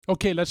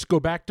Okay, let's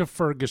go back to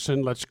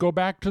Ferguson. Let's go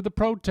back to the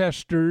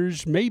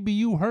protesters. Maybe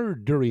you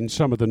heard during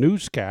some of the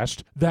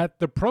newscast that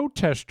the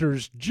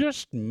protesters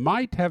just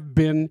might have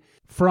been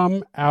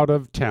from out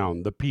of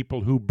town. The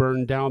people who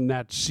burned down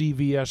that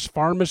CVS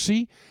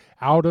pharmacy,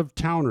 out of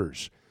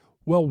towners.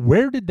 Well,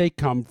 where did they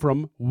come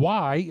from?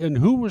 Why? And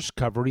who was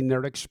covering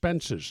their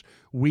expenses?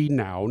 We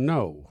now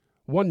know.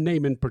 One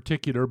name in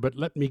particular, but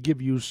let me give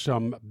you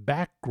some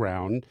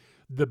background.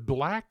 The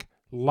Black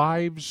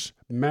Lives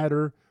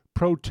Matter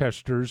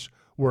protesters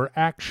were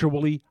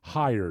actually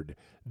hired.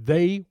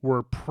 They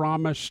were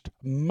promised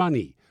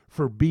money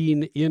for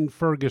being in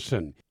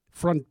Ferguson.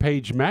 Front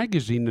Page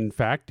Magazine, in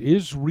fact,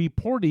 is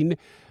reporting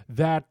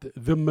that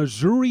the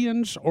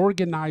Missourians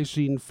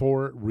Organizing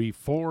for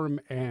Reform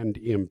and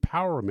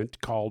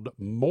Empowerment, called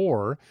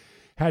MORE,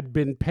 had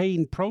been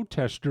paying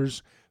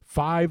protesters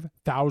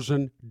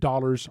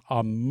 $5,000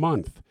 a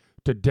month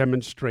to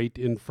demonstrate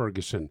in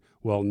Ferguson.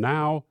 Well,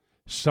 now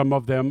some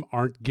of them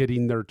aren't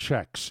getting their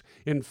checks.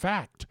 In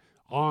fact,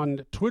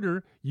 on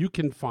Twitter, you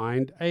can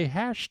find a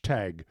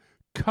hashtag,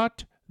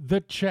 Cut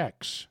the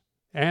Checks.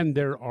 And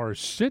there are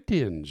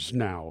sit-ins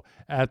now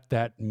at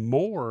that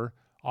MORE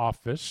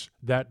office,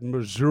 that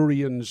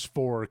Missourians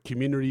for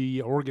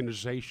Community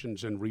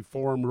Organizations and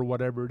Reform or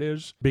whatever it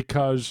is,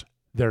 because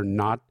they're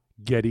not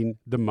getting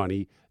the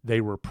money they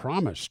were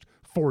promised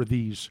for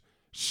these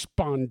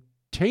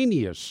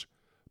spontaneous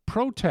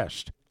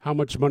protests. How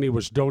much money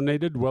was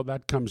donated? Well,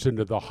 that comes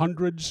into the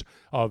hundreds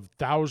of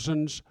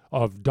thousands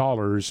of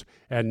dollars,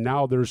 and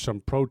now there's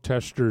some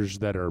protesters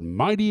that are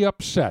mighty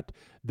upset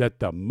that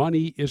the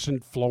money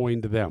isn't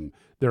flowing to them.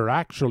 They're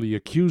actually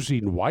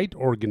accusing white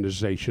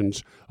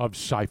organizations of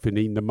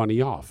siphoning the money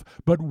off.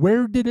 But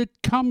where did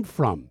it come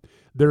from?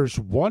 There's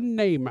one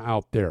name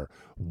out there,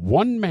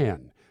 one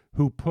man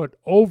who put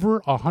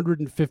over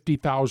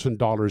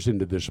 $150,000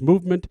 into this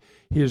movement.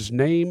 His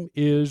name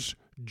is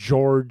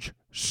George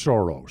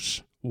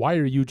Soros. Why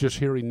are you just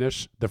hearing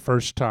this the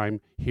first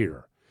time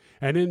here?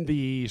 And in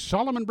the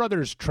Solomon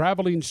Brothers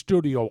traveling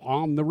studio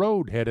on the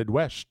road headed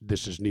west,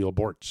 this is Neil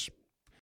Bortz.